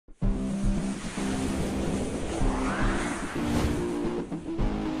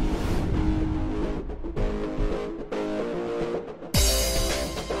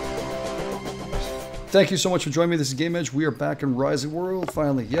Thank you so much for joining me. This is Game Edge. We are back in Rising World,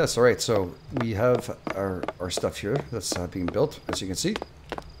 finally. Yes, all right, so we have our stuff here that's being built, as you can see.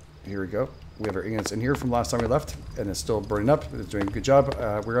 Here we go. We have our ingots in here from last time we left, and it's still burning up. It's doing a good job.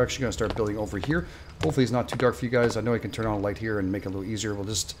 We're actually going to start building over here. Hopefully it's not too dark for you guys. I know I can turn on a light here and make it a little easier. We'll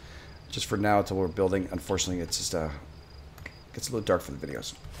just for now, until we're building, unfortunately, it's just gets a little dark for the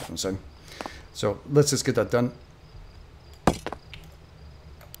videos. You know what I'm saying? So let's just get that done.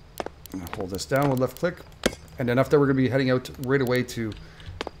 Hold this down with left click, and then after we're going to be heading out right away to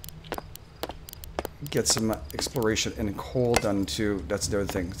get some exploration and coal done too. That's the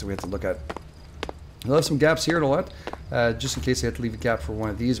other thing, so we have to look at. We'll have some gaps here and all that, just in case you have to leave a gap for one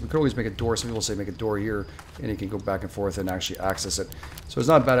of these. We could always make a door. Some people say make a door here, and you can go back and forth and actually access it. So it's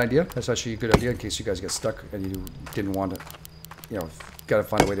not a bad idea. That's actually a good idea in case you guys get stuck and you didn't want to, you know, got to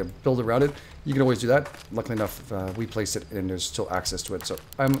find a way to build around it. You can always do that. Luckily enough, we placed it and there's still access to it. So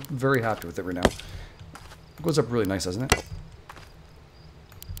I'm very happy with it right now. It goes up really nice, doesn't it?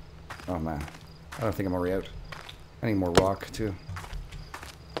 Oh man, I don't think I'm already out. I need more rock too.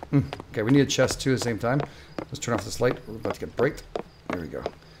 Okay, we need a chest too at the same time. Let's turn off this light. We're about to get bright. There we go.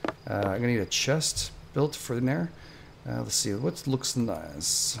 I'm gonna need a chest built for in there. Let's see what looks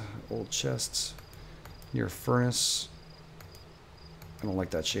nice. Old chests near furnace. I don't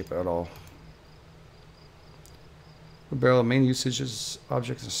like that shape at all. Barrel main usages,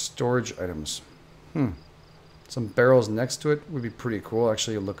 objects, and storage items. Some barrels next to it would be pretty cool.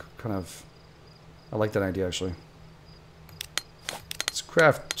 Actually, it look kind of. I like that idea actually. Let's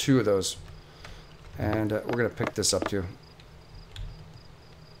craft 2 of those, and we're gonna pick this up too.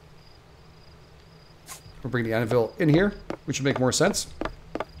 We'll bring the anvil in here, which would make more sense.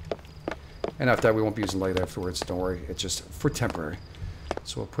 And after that, we won't be using light afterwards. Don't worry, it's just for temporary.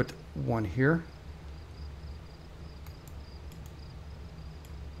 So we'll put 1 here.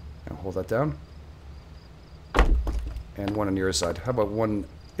 And hold that down. And 1 on the other side. How about 1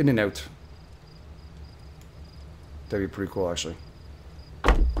 in and out? That'd be pretty cool, actually.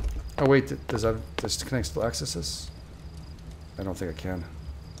 Oh wait, does Connect still access this? I don't think I can.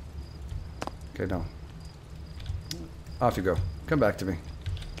 Okay, no. Off you go. Come back to me.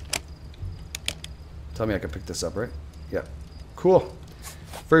 Tell me I can pick this up, right? Yeah. Cool.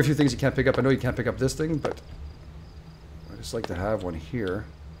 Very few things you can't pick up. I know you can't pick up this thing, but I just like to have 1 here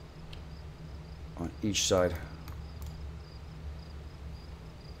on each side.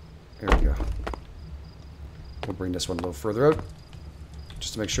 There we go. We'll bring this one a little further out,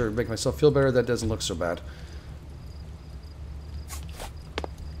 just to make sure, make myself feel better. That doesn't look so bad.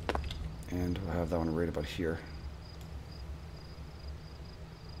 And we'll have that one right about here.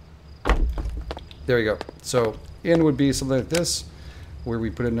 There you go. So in would be something like this, where we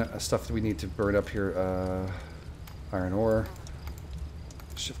put in stuff that we need to burn up here. Iron ore.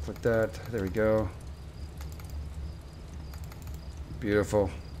 Shift click that. There we go. Beautiful.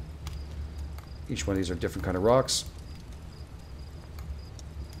 Each one of these are different kind of rocks.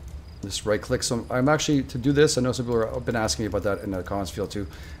 Just right click. So I'm actually, to do this, I know some people have been asking me about that in the comments field too.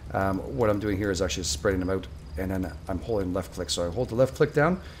 What I'm doing here is actually spreading them out, and then I'm holding left click. So I hold the left click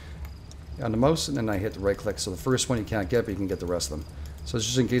down on the mouse, and then I hit the right click. So the first one you can't get, but you can get the rest of them. So it's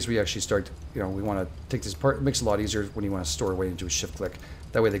just in case we actually start, you know, we want to take this apart. It makes it a lot easier when you want to store away and do a shift click.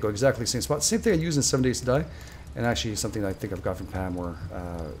 That way they go exactly the same spot. Same thing I use in 7 Days to Die, and actually something that I think I've got from Pam or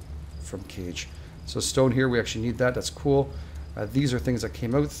from Cage. So stone here, we actually need that. That's cool. These are things that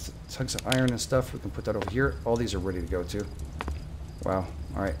came out, chunks of iron and stuff. We can put that over here. All these are ready to go too. Wow.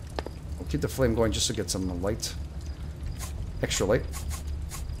 All right. We'll keep the flame going just to get some light, extra light.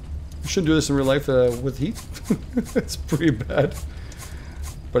 You shouldn't do this in real life with heat. It's pretty bad.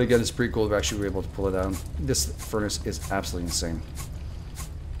 But again, it's pretty cool to actually be able to pull it down. This furnace is absolutely insane.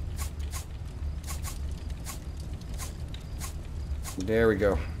 There we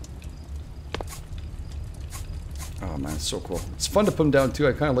go. Oh man, it's so cool. It's fun to put them down too.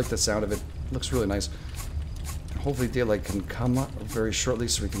 I kind of like the sound of it. It looks really nice. And hopefully daylight can come up very shortly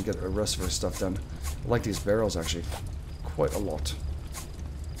so we can get the rest of our stuff done. I like these barrels actually quite a lot.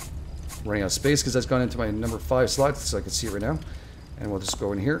 Running out of space because that's gone into my number 5 slot, so I can see it right now. And we'll just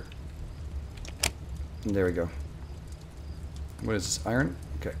go in here. And there we go. What is this? Iron?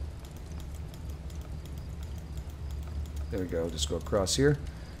 Okay. There we go. Just go across here.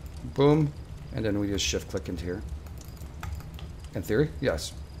 Boom. And then we just shift click into here. In theory,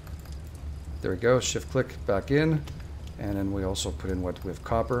 yes. There we go. Shift click back in. And then we also put in what we have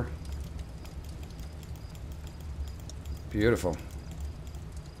copper. Beautiful.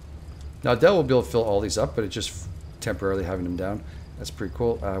 Now Dell will be able to fill all these up, but it's just temporarily having them down. That's pretty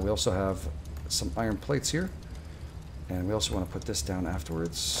cool. We also have some iron plates here. And we also want to put this down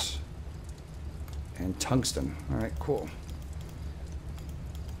afterwards. And tungsten. All right, cool.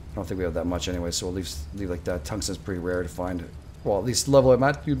 I don't think we have that much anyway, so we'll leave like that. Tungsten's pretty rare to find. Well, at least level I'm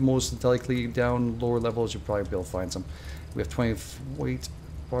at, you'd most likely down lower levels, you'll probably be able to find some. We have 20 weight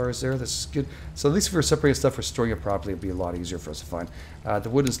bars there. This is good. So at least if we're separating stuff, we're storing it properly, it'd be a lot easier for us to find. The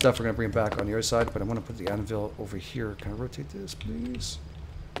wood and stuff we're going to bring back on the other side, but I'm going to put the anvil over here. Can I rotate this, please?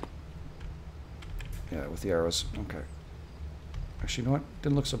 Yeah, with the arrows. Okay. Actually, you know what?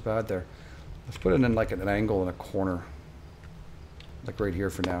 Didn't look so bad there. Let's put it in like an angle in a corner. Like right here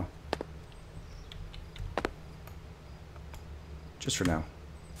for now. Just for now.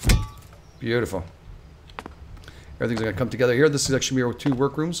 Beautiful. Everything's going to come together here. This is actually our 2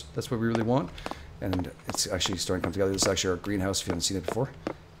 workrooms. That's what we really want. And it's actually starting to come together. This is actually our greenhouse if you haven't seen it before.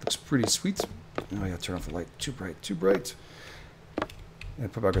 Looks pretty sweet. Oh, I got to turn off the light. Too bright, too bright.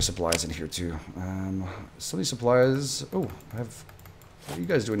 And put back our supplies in here too. Some of these supplies... Oh, I have... What are you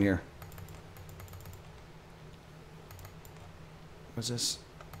guys doing here? What's this?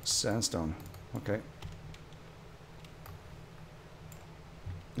 Sandstone. Okay.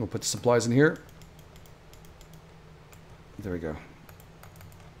 We'll put the supplies in here. There we go. I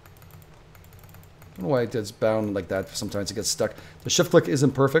don't know why it gets bound like that. Sometimes it gets stuck. The shift click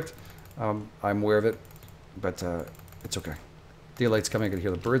isn't perfect. I'm aware of it, but it's okay. Daylight's coming. I can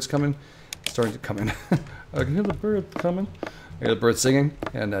hear the birds coming. It's starting to come in. I can hear the bird coming. I hear the bird singing,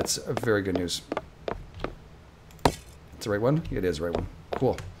 and that's very good news. It's the right one? It is the right one.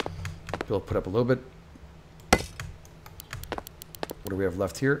 Cool. We'll put up a little bit. What do we have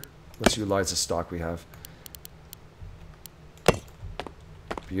left here? Let's utilize the stock we have.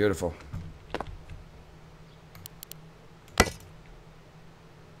 Beautiful.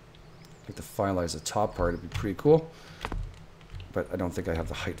 Like to finalize the top part, it'd be pretty cool. But I don't think I have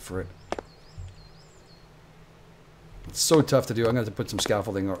the height for it. It's so tough to do. I'm going to have to put some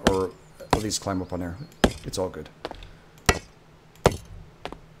scaffolding or at least climb up on there. It's all good.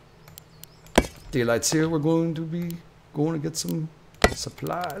 Daylight's here. We're going to get some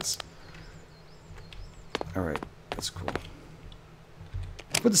supplies. All right, that's cool.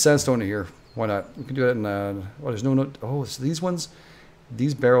 Put the sandstone in here. Why not? We can do it in. Well, there's no. Oh, so these ones,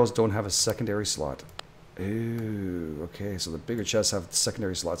 these barrels don't have a secondary slot. Ooh, okay. So the bigger chests have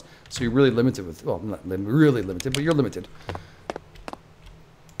secondary slots. So you're really limited with. Well, not really limited, but you're limited.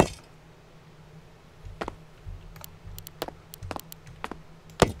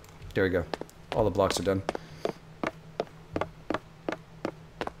 There we go. All the blocks are done.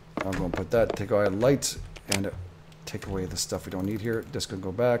 I'm going to put that, take away light, and take away the stuff we don't need here. This can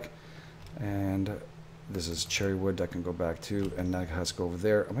go back. And this is cherry wood that can go back too. And that has to go over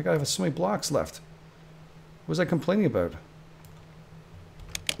there. Oh my god, I have so many blocks left. What was I complaining about?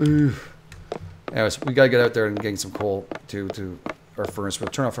 Ooh. Anyways, we got to get out there and getting some coal to our furnace. We'll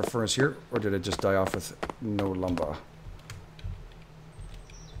turn off our furnace here. Or did it just die off with no lumber?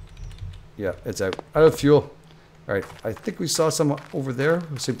 Yeah, it's out. Out of fuel. Alright, I think we saw some over there. At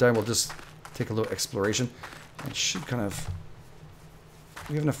the same time, we'll just take a little exploration. It should kind of...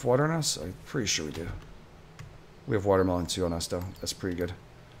 We have enough water on us? I'm pretty sure we do. We have watermelon too on us, though. That's pretty good.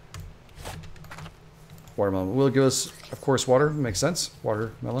 Watermelon will give us, of course, water. Makes sense.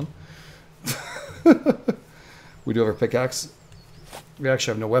 Watermelon. We do have our pickaxe. We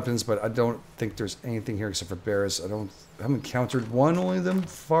actually have no weapons, but I don't think there's anything here except for bears. I haven't encountered one, only them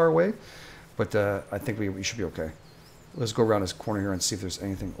far away. But I think we should be okay. Let's go around this corner here and see if there's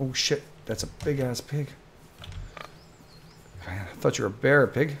anything. Oh shit, that's a big ass pig. I thought you were a bear,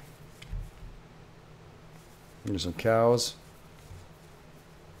 pig. Here's some cows.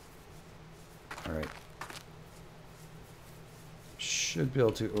 Alright. Should be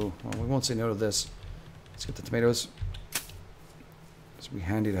able to... Oh, well, we won't say no to this. Let's get the tomatoes. This will be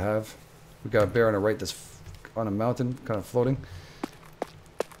handy to have. We've got a bear on our right that's on a mountain, kind of floating.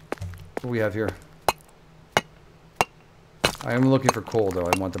 What do we have here? I am looking for coal, though.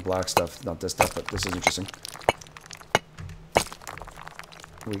 I want the black stuff, not this stuff, but this is interesting.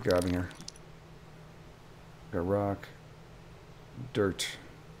 What are we grabbing here? Got rock. Dirt.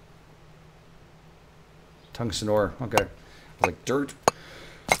 Tungsten ore. Okay. I was like, dirt.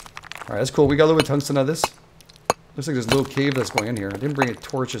 Alright, that's cool. We got a little bit of tungsten out of this. Looks like there's a little cave that's going in here. I didn't bring any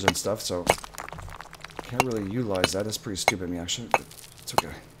torches and stuff, so... Can't really utilize that. That's pretty stupid of me, actually. But it's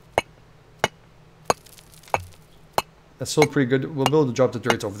okay. That's still pretty good. We'll be able to drop the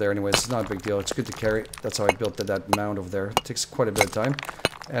dirt over there anyways. It's not a big deal. It's good to carry. That's how I built that mound over there. It takes quite a bit of time.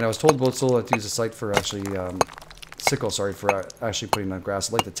 And I was told voxel to use a site for actually... sickle, sorry, for actually putting on grass.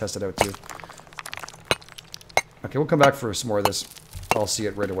 I'd like to test it out too. Okay, we'll come back for some more of this. I'll see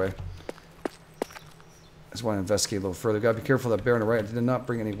it right away. I just want to investigate a little further. Gotta be careful of that bear on the right. I did not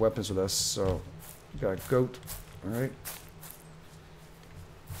bring any weapons with us, so Got a goat. All right.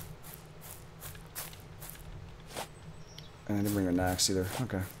 And I didn't bring an axe either.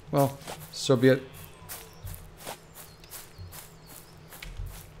 Okay. Well, so be it.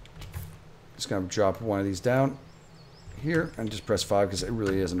 Just gonna drop one of these down here and just press 5 because it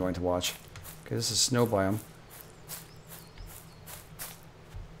really is annoying to watch. Okay, this is snow biome.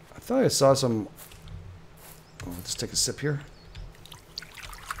 I thought I saw some. Oh, let's take a sip here.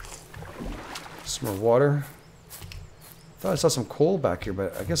 Some more water. I thought I saw some coal back here,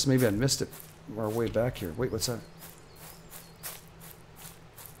 but I guess maybe I missed it. Our way back here. Wait, what's that?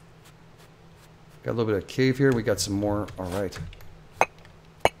 Got a little bit of cave here. We got some more. All right.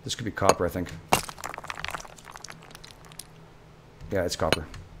 This could be copper, I think. Yeah, it's copper.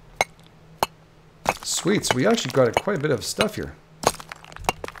 Sweet. So we actually got quite a bit of stuff here.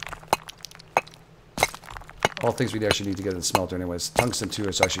 All things we actually need to get in the smelter anyways. Tungsten too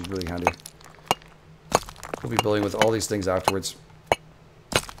is actually really handy. We'll be building with all these things afterwards.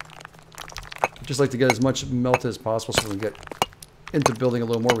 I'd just like to get as much melted as possible so we can get into building a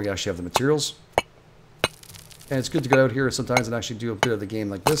little more. We actually have the materials. And it's good to get out here sometimes and actually do a bit of the game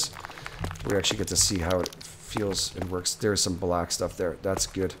like this. We actually get to see how it feels and works. There's some black stuff there. That's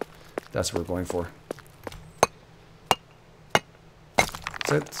good. That's what we're going for. Is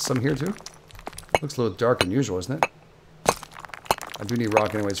that some here too? Looks a little dark than usual, isn't it? I do need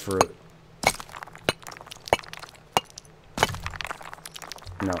rock anyways for...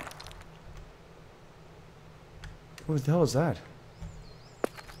 No. What the hell is that?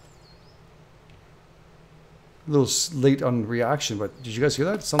 A little late on reaction, but did you guys hear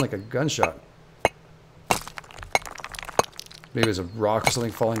that? It sounded like a gunshot. Maybe there's a rock or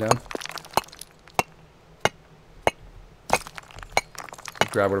something falling down.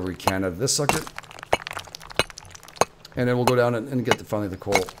 Grab whatever we can out of this sucker. And then we'll go down and get finally the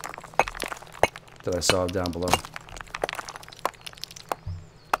coal that I saw down below.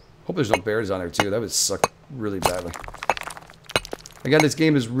 Hope there's no bears on there too. That would suck really badly. Again, this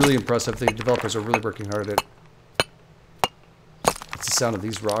game is really impressive. The developers are really working hard at it. It's the sound of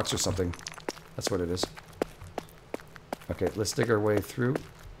these rocks or something. That's what it is. Okay, let's dig our way through.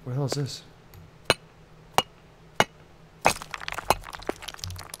 What the hell is this?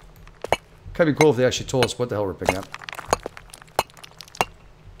 Kind of be cool if they actually told us what the hell we're picking up.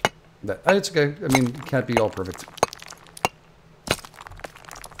 But it's okay. I mean, it can't be all perfect.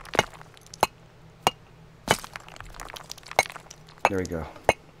 There we go.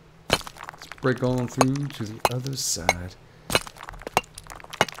 Let's break on through to the other side.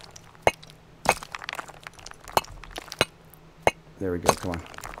 There we go. Come on.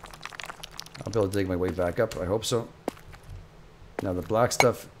 I'll be able to dig my way back up. I hope so. Now the black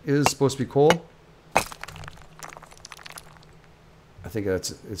stuff is supposed to be coal. I think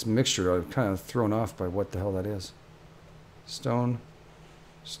that's it's mixture. I'm kind of thrown off by what the hell that is. Stone,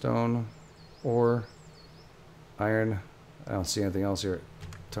 stone, ore, iron. I don't see anything else here.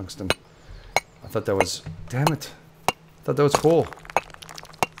 Tungsten. I thought that was... Damn it. I thought that was coal.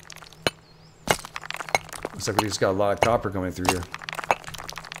 Looks like we just got a lot of copper coming through here.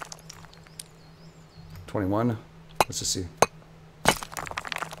 21. Let's just see.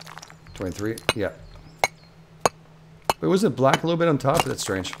 23. Yeah. Wait, was it black a little bit on top? That's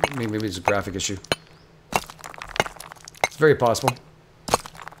strange. I mean, maybe it's a graphic issue. It's very possible.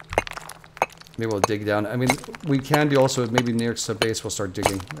 Maybe we'll dig down. I mean, we can do also, maybe near some base, we'll start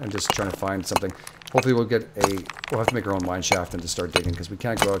digging and just trying to find something. Hopefully we'll get a... We'll have to make our own mine shaft and just start digging because we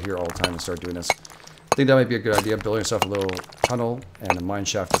can't go out here all the time and start doing this. I think that might be a good idea. Building yourself a little tunnel and a mine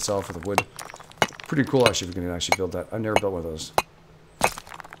shaft itself with the wood. Pretty cool, actually, if we can actually build that. I've never built one of those.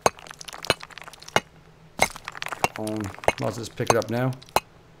 I'll just pick it up now.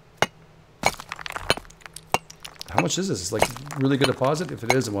 How much is this? It's like really good deposit? If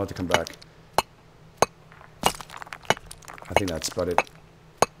it is, then we'll have to come back. I think that's about it.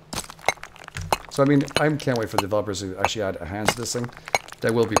 So, I mean, I can't wait for the developers to actually add a hands to this thing.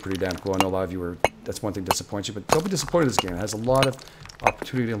 That will be pretty damn cool. I know a lot of you are, that's one thing that disappoints you, but don't be disappointed in this game. It has a lot of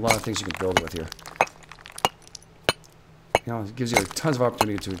opportunity and a lot of things you can build with here. You know, it gives you tons of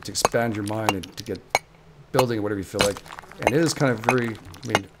opportunity to expand your mind and to get building or whatever you feel like. And it is kind of very, I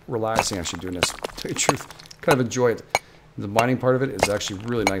mean, relaxing actually doing this. To tell you the truth, kind of enjoy it. The mining part of it is actually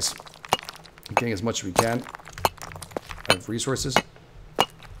really nice. Getting as much as we can of resources.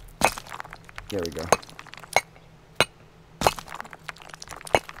 There we go.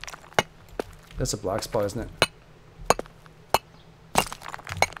 That's a black spot, isn't it?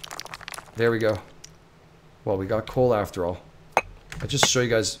 There we go. Well, we got coal after all. I just show you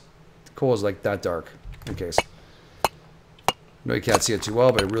guys, the coal is like that dark, in case. I know you can't see it too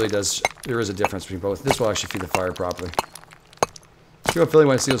well, but it really does there is a difference between both. This will actually feed the fire properly. You know, I'm feeling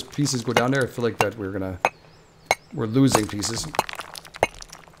when I see those pieces go down there, I feel like that we're losing pieces.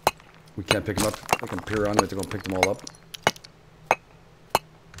 We can't pick them up. I can peer on it to go pick them all up.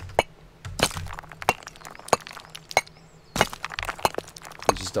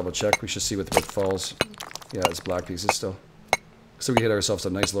 Just double check. We should see what falls. Yeah, it's black pieces still. So we hit ourselves a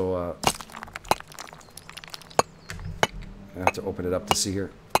nice little. I have to open it up to see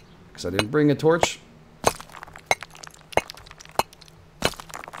here because I didn't bring a torch.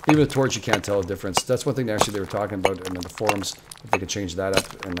 Even a torch, you can't tell the difference. That's one thing actually they were talking about in the forums. If they could change that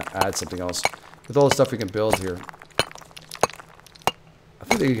up and add something else. With all the stuff we can build here. I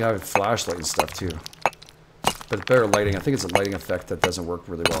think they have a flashlight and stuff too. But better lighting. I think it's a lighting effect that doesn't work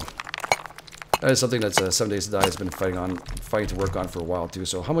really well. That is something that 7 Days to Die has been fighting to work on for a while too.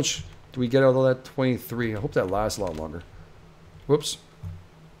 So how much do we get out of that? 23. I hope that lasts a lot longer. Whoops.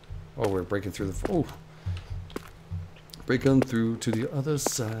 Oh, we're breaking through the... Oh. Breaking through to the other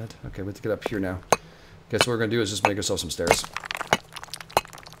side. Okay, we have to get up here now. Okay, so what we're going to do is just make ourselves some stairs.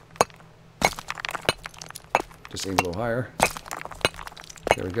 Just aim a little higher.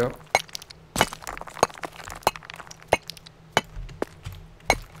 There we go.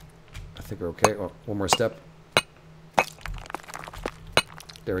 I think we're okay. Oh, one more step.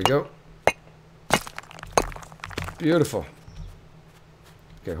 There we go. Beautiful.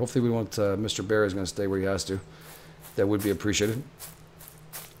 Okay, hopefully we won't... Mr. Bear is going to stay where he has to. That would be appreciated.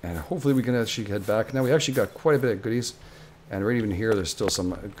 And hopefully we can actually head back. Now we actually got quite a bit of goodies. And right even here, there's still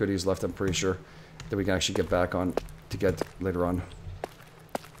some goodies left, I'm pretty sure, that we can actually get back on to get later on.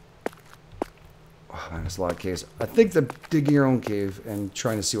 Oh, man, there's a lot of caves. I think that digging your own cave and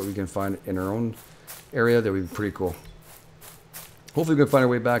trying to see what we can find in our own area, that would be pretty cool. Hopefully we can find our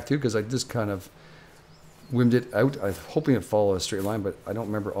way back too, because I just kind of whimmed it out. I'm hoping it followed a straight line, but I don't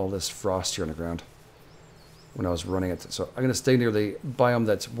remember all this frost here on the ground when I was running it. So I'm going to stay near the biome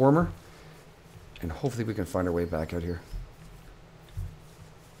that's warmer, and hopefully we can find our way back out here.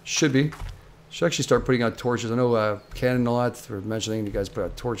 Should be. Should actually start putting out torches. I know Canon a lot were mentioning you guys put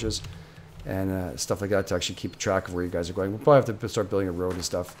out torches and stuff like that to actually keep track of where you guys are going. We'll probably have to start building a road and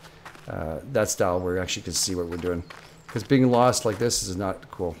stuff. That style where you actually can see what we're doing. Because being lost like this is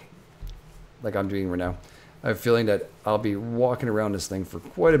not cool. Like I'm doing right now. I have a feeling that I'll be walking around this thing for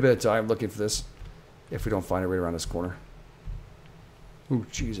quite a bit of time looking for this. If we don't find it right around this corner. Ooh,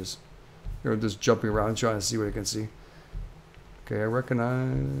 Jesus. You're just jumping around trying to see what I can see. Okay, I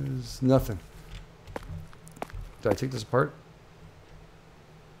recognize nothing. Did I take this apart?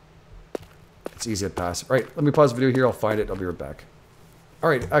 It's easy to pass. All right, let me pause the video here. I'll find it. I'll be right back. All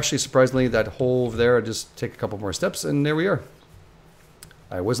right, actually, surprisingly, that hole over there, I just take a couple more steps, and there we are.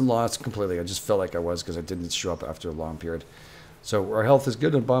 I wasn't lost completely. I just felt like I was because I didn't show up after a long period. So our health is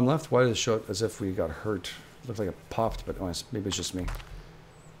good on the bottom left. Why does it show it as if we got hurt? It looked like it popped, but maybe it's just me.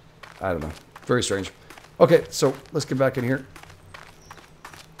 I don't know. Very strange. Okay, so let's get back in here.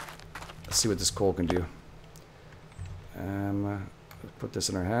 Let's see what this coal can do. Put this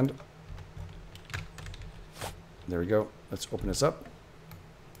in our hand. There we go. Let's open this up.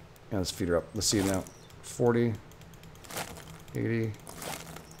 And let's feed her up. Let's see now. 40, 80,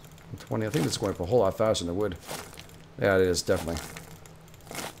 20. I think it's going up a whole lot faster than it would. Yeah, it is, definitely.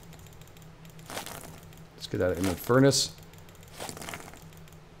 Let's get that in the furnace.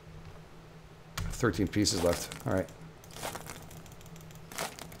 13 pieces left. All right.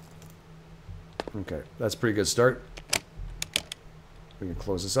 Okay, that's a pretty good start. We can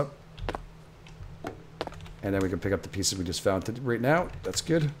close this up. And then we can pick up the pieces we just found right now. That's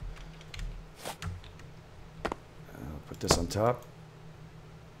good. I'll put this on top.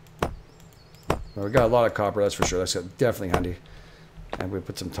 Well, we got a lot of copper, that's for sure. That's definitely handy. And we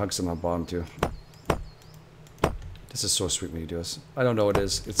put some tungsten on the bottom too. This is so sweet when you do this. I don't know what it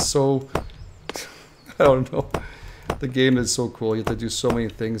is. It's so... I don't know. The game is so cool. You have to do so many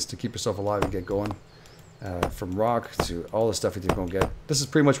things to keep yourself alive and get going. From rock to all the stuff you have to go and get. This is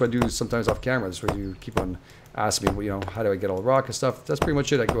pretty much what I do sometimes off camera. This is where you keep on asking me, well, you know, how do I get all the rock and stuff. That's pretty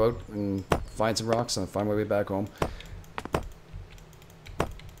much it. I go out and find some rocks and find my way back home.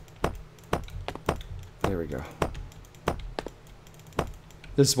 There we go.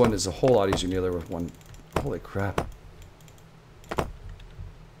 This one is a whole lot easier than the other with one. Holy crap.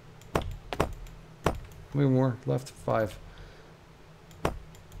 How many more left? 5.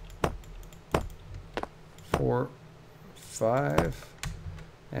 4, 5.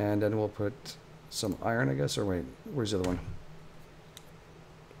 And then we'll put some iron, I guess. Or wait, where's the other one?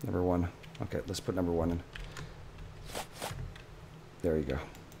 Number 1. Okay, let's put number 1 in. There you go.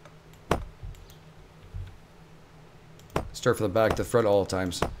 Start from the back to the front all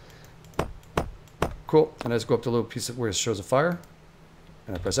times. Cool. And I just go up to a little piece of where it shows a fire.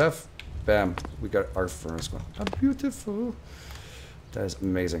 And I press F. Bam. We got our furnace going. How beautiful. That is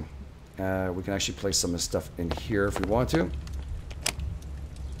amazing. We can actually place some of this stuff in here if we want to.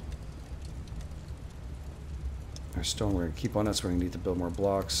 Our stone we're going to keep on. That's where we need to build more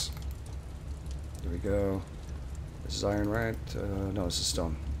blocks. There we go. This is iron, right? No, this is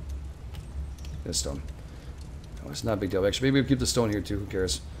stone. It's stone. No, it's not a big deal. Actually, maybe we keep the stone here too. Who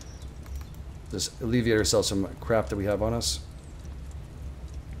cares? Just alleviate ourselves some crap that we have on us.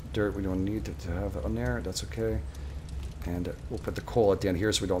 Dirt we don't need to have on there. That's okay. And we'll put the coal at the end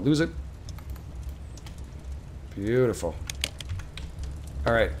here so we don't lose it. Beautiful.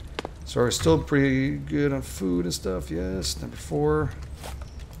 All right. So we're still pretty good on food and stuff. Yes. Number 4.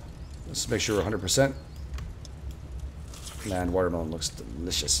 Let's make sure we're 100%. Man, watermelon looks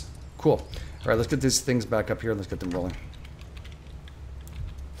delicious. Cool. All right, let's get these things back up here. Let's get them rolling.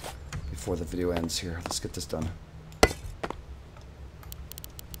 Before the video ends here. Let's get this done.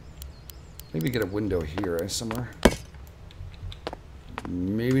 Maybe get a window here, eh, somewhere.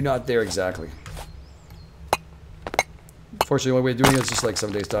 Maybe not there exactly. Fortunately, the only way of doing it is just like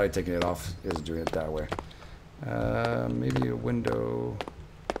 7 Days Die, taking it off is doing it that way. Maybe a window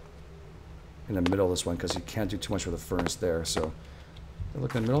in the middle of this one, because you can't do too much with the furnace there. So, does it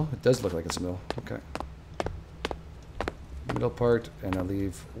look in the middle? It does look like it's a middle. Okay. Middle part, and I'll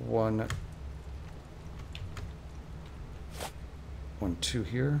leave 1, 2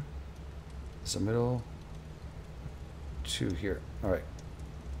 here. It's the middle. 2 here. All right.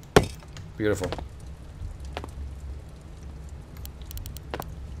 Beautiful.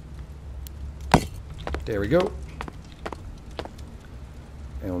 There we go.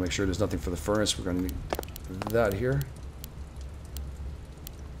 And we'll make sure there's nothing for the furnace. We're going to need that here.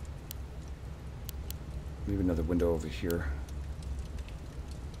 Maybe another window over here.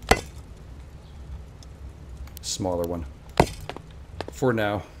 Smaller one. For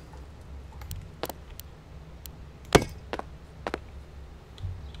now.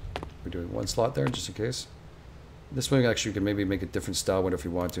 We're doing 1 slot there just in case. This one actually you can maybe make a different style window if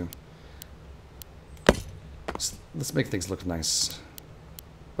you want to. Let's make things look nice.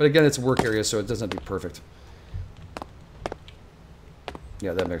 But again, it's a work area, so it doesn't have to be perfect.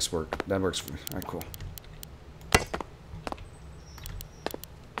 Yeah, that makes work. That works for me. All right, cool.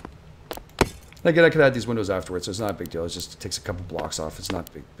 And again, I could add these windows afterwards, so it's not a big deal. It just takes a couple blocks off. It's not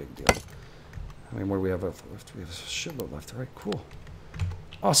a big deal. I mean, what do we have left? We have a shitload left. All right, cool.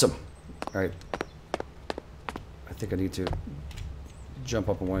 Awesome. All right. I think I need to jump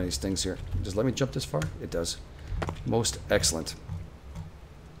up on one of these things here. Just let me jump this far? It does. Most excellent.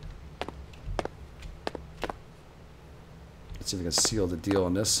 Let's see if we can seal the deal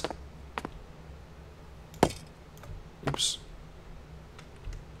on this. Oops.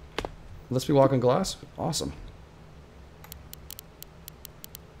 Let's be walking glass. Awesome.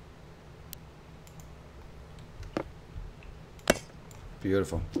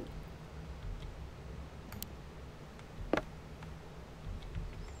 Beautiful.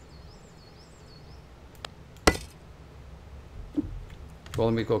 Well,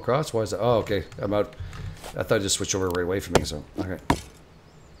 let me go across. Why is that? Oh, okay. I'm out. I thought I just switched over right away from me, so okay.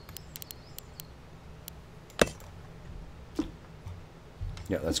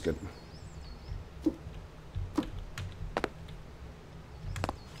 Yeah, that's good.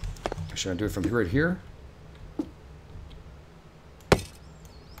 Should I do it from right here?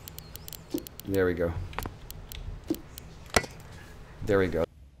 There we go. There we go.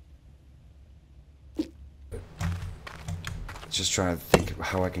 Just trying to think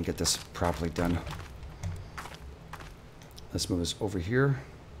how I can get this properly done. Let's move this over here.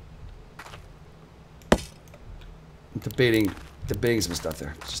 I'm debating some stuff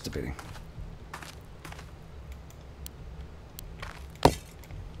there. Just debating.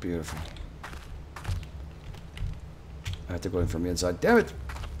 Beautiful. I have to go in from the inside. Damn it!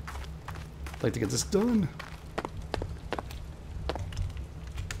 I'd like to get this done.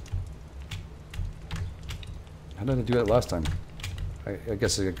 How did I do that last time? I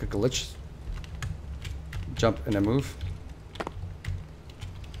guess I could glitch. Jump and then move.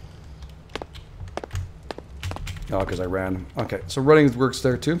 Oh, because I ran. Okay, so running works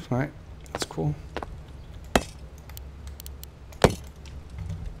there too. All right, that's cool.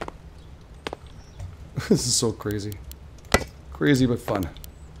 This is so crazy. Crazy but fun.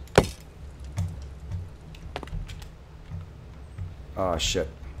 Oh, shit.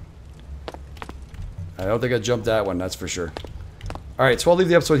 I don't think I jumped that one, that's for sure. All right, so I'll leave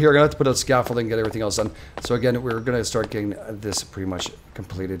the episode here. I'm going to have to put out scaffolding, get everything else done. So again, we're going to start getting this pretty much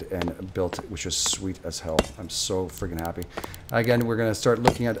completed and built, which is sweet as hell. I'm so freaking happy. Again, we're going to start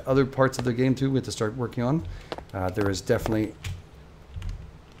looking at other parts of the game too. We have to start working on. There is definitely...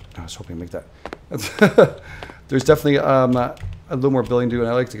 I was hoping to make that. There's definitely a little more building to do, and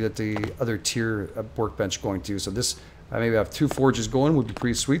I like to get the other tier workbench going too. So this, maybe have 2 forges going would be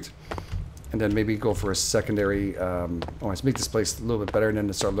pretty sweet. And then maybe go for a secondary, let's make this place a little bit better, and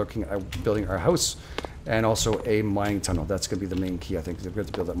then start looking at building our house and also a mining tunnel. That's going to be the main key, I think. We have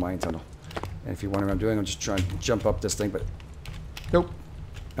to build that mining tunnel. And if you wonder what I'm doing, I'm just trying to jump up this thing, but nope.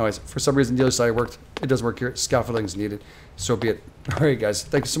 Anyways, for some reason the other side worked. It doesn't work here. Scaffolding is needed. So be it. All right, guys.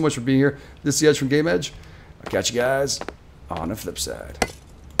 Thank you so much for being here. This is the Edge from Game Edge. I'll catch you guys on the flip side.